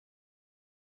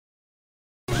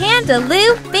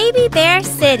Pandaloo Baby Bear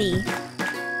City.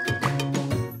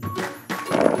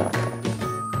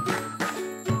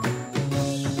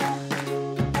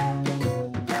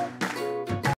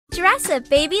 Dress up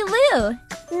Baby Lou.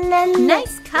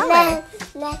 Nice color.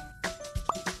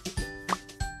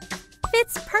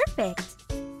 Fits perfect.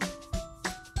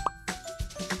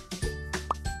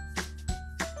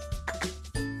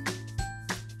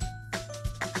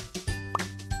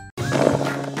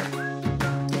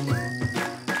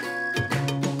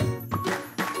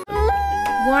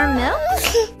 Warm milk?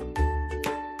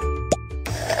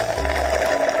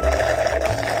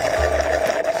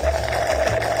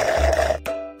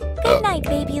 Good night,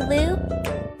 Baby Lou.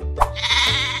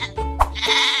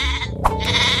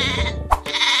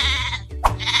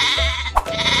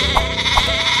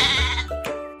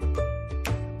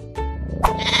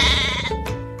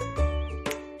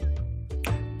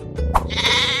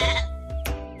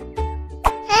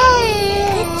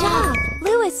 Good job!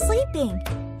 Lou is sleeping.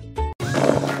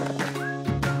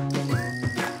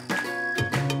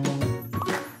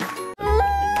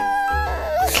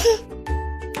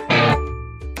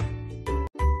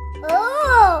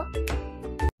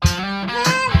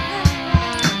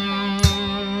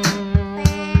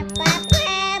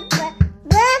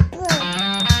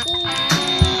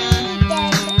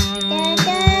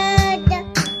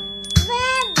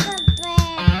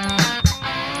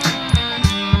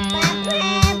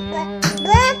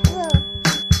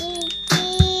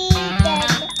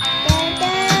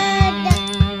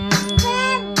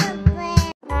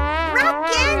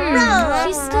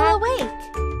 She's still awake.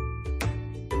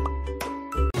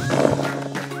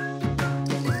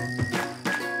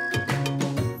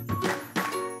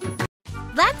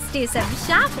 Let's do some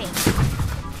shopping.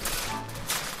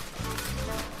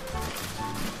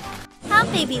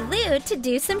 Help Baby Lou to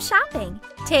do some shopping.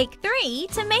 Take 3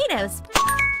 tomatoes.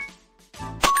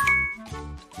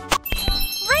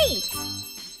 Great!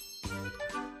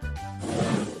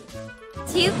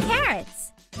 2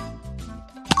 carrots.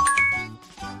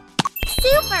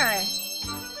 Super!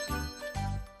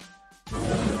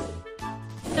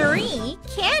 3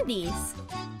 candies.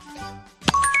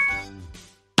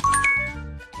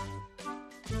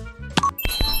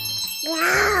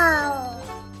 Wow!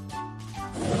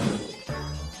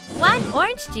 1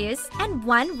 orange juice and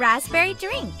 1 raspberry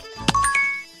drink.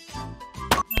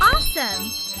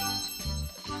 Awesome!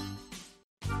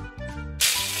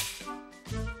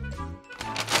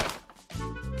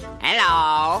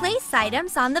 Hello. Place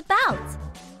items on the belt.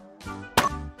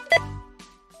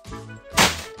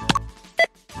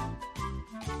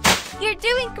 You're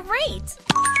doing great!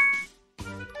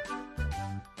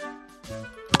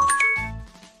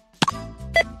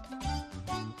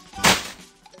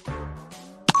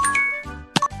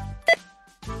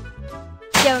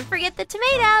 Don't forget the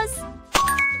tomatoes!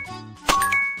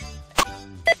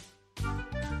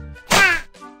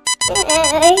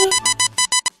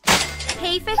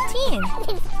 Pay 15.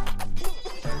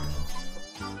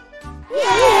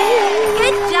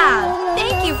 Good job!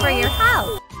 Thank you for your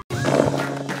help!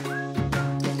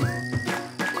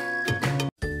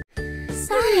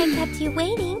 Sorry I kept you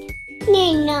waiting.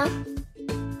 Nina.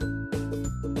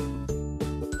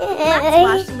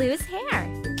 Let's wash Lou's hair.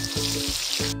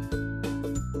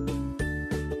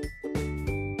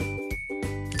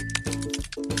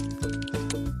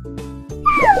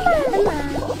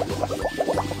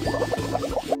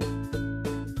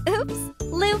 Oops,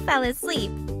 Lou fell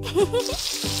asleep.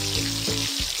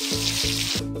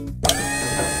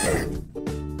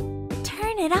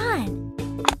 Turn it on.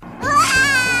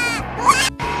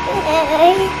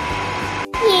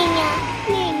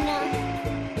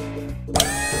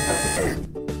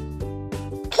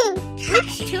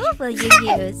 Which tool will you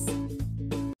use?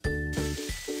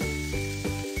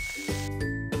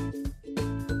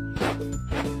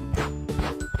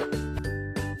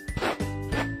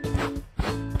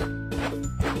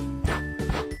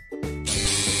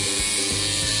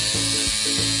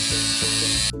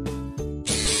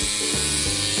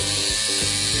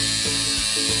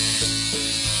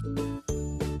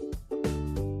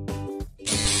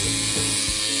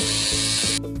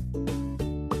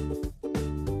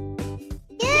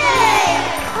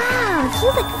 You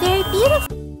look very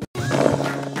beautiful.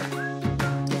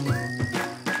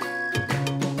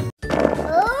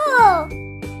 Oh!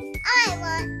 I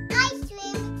want ice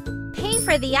cream. Pay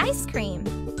for the ice cream.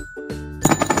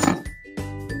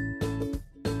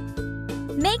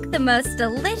 Make the most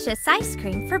delicious ice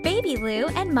cream for Baby Lou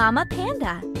and Mama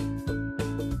Panda.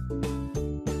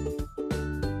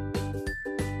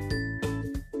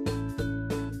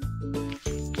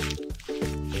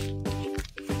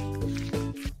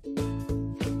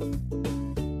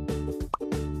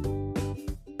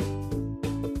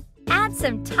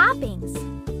 some toppings.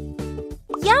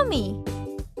 Yummy!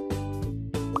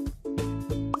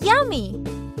 Yummy!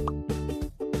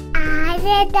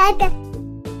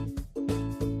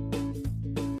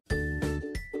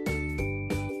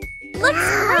 Looks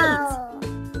great!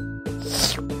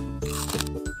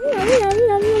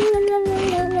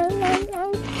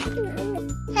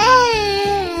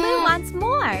 Blue wants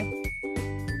more.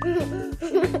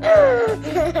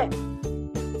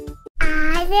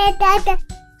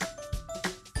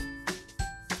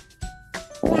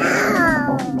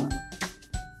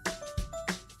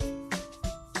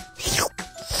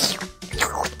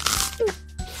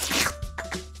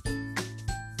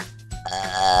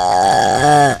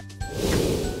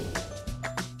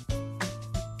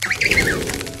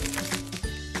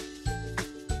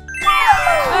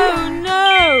 Oh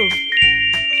no!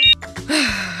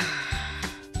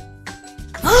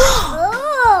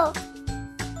 Oh!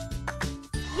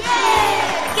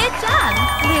 Good job!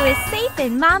 Blue is safe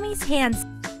in Mommy's hands.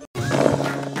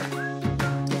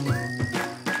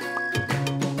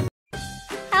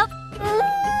 Help!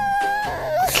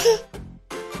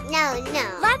 No.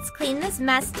 Let's clean this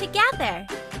mess together.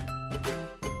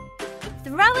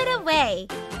 Throw it away.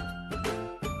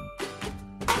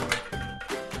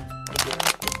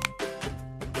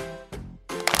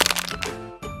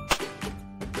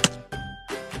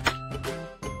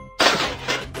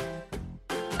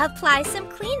 Apply some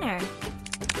cleaner.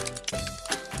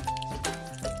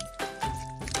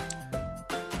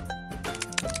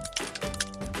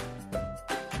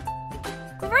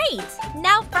 Great!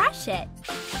 Now brush it.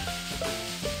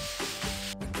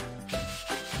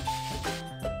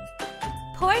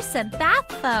 Pour some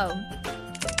bath foam.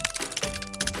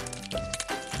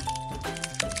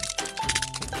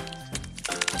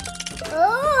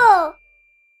 Oh!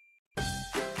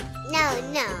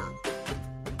 No.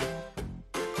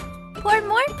 Pour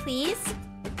more, please.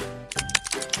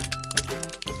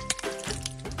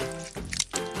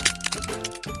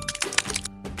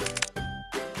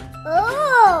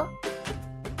 Oh!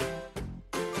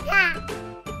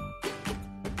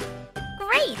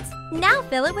 Great! Now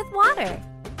fill it with water.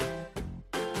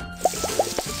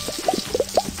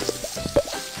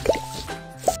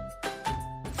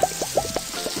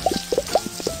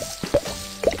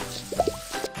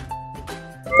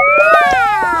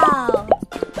 Wow!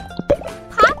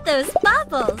 Pop those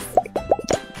bubbles.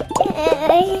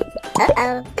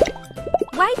 Uh-oh.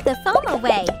 Wipe the foam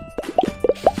away.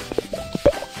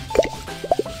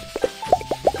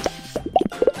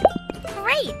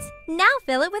 Great! Now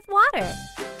fill it with water.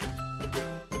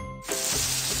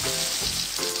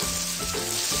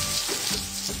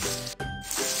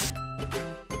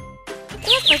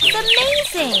 It looks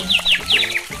amazing!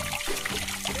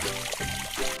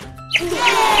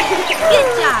 Good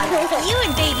job! You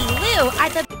and Baby Lou are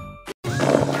the...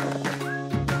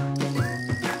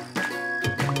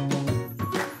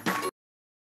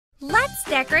 Let's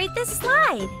decorate the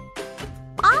slide!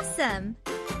 Awesome!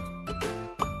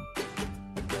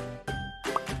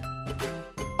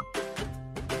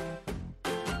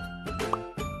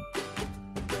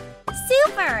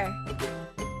 Super!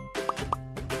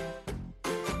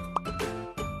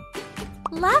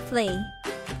 Lovely!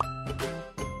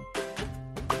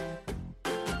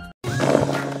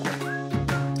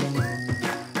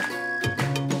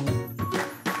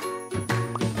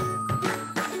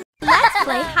 Let's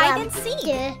play hide and seek. 1,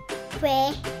 2, 3.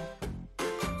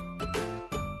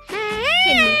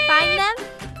 Can you find them?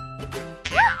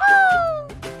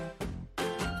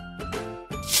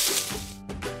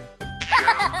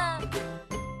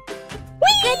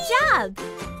 Good job!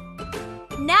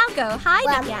 Now go hide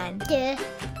 1, again. 2,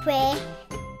 3.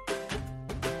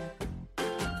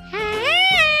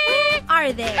 Where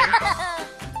are they?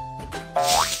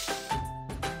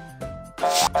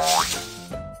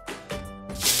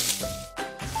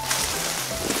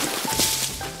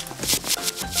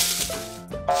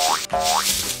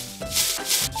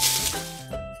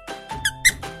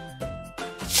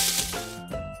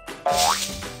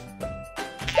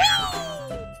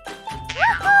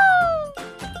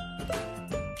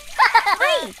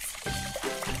 Great!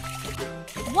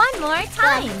 One more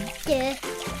time. 1, 2,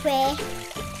 3.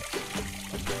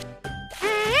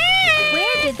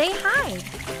 Where did they hide?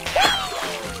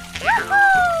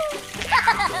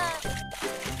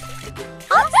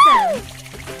 Awesome!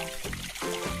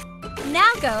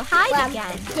 Now go hide 1,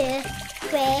 again. 2,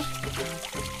 3.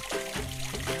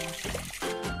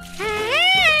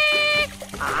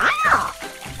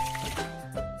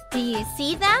 Do you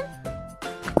see them?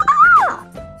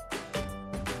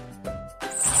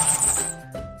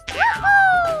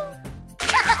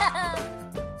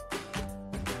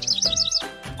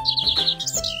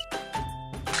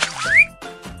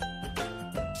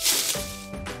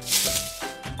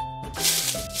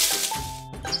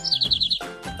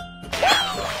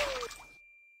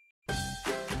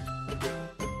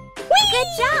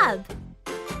 Good job!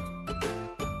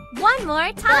 One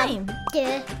more time. 1,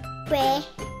 2, 3.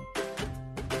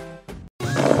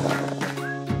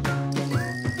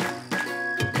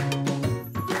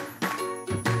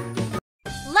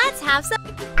 Let's have some.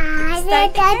 Start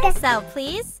the carousel,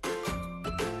 please.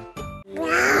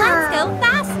 Let's go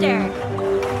faster.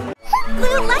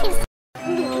 Blue lights.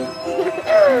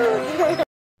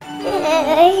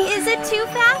 Is it too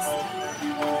fast?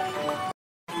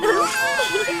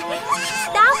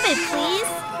 Stop it, please.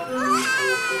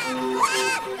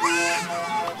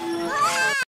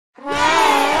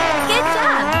 Good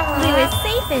job. Blue is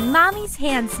safe in Mommy's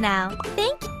hands now.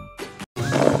 Thank you.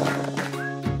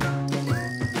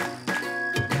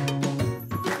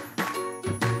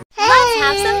 Let's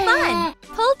have some fun.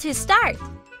 Pull to start.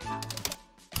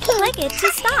 Click it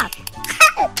to stop.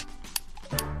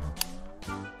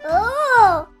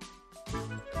 Oh!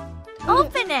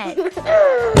 Open it.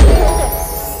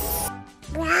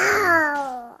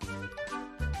 Wow!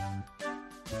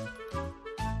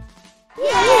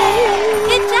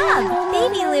 Good job.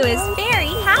 Baby Lou is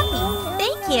very happy.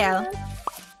 Thank you.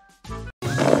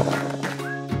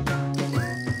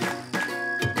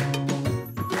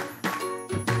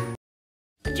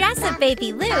 Dress up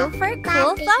Baby Lou for a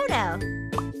cool photo.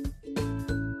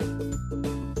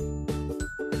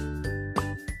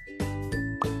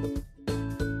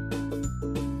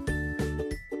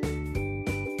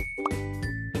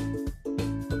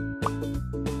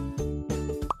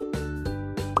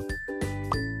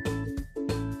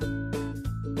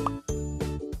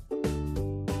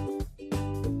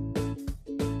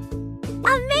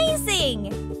 Amazing!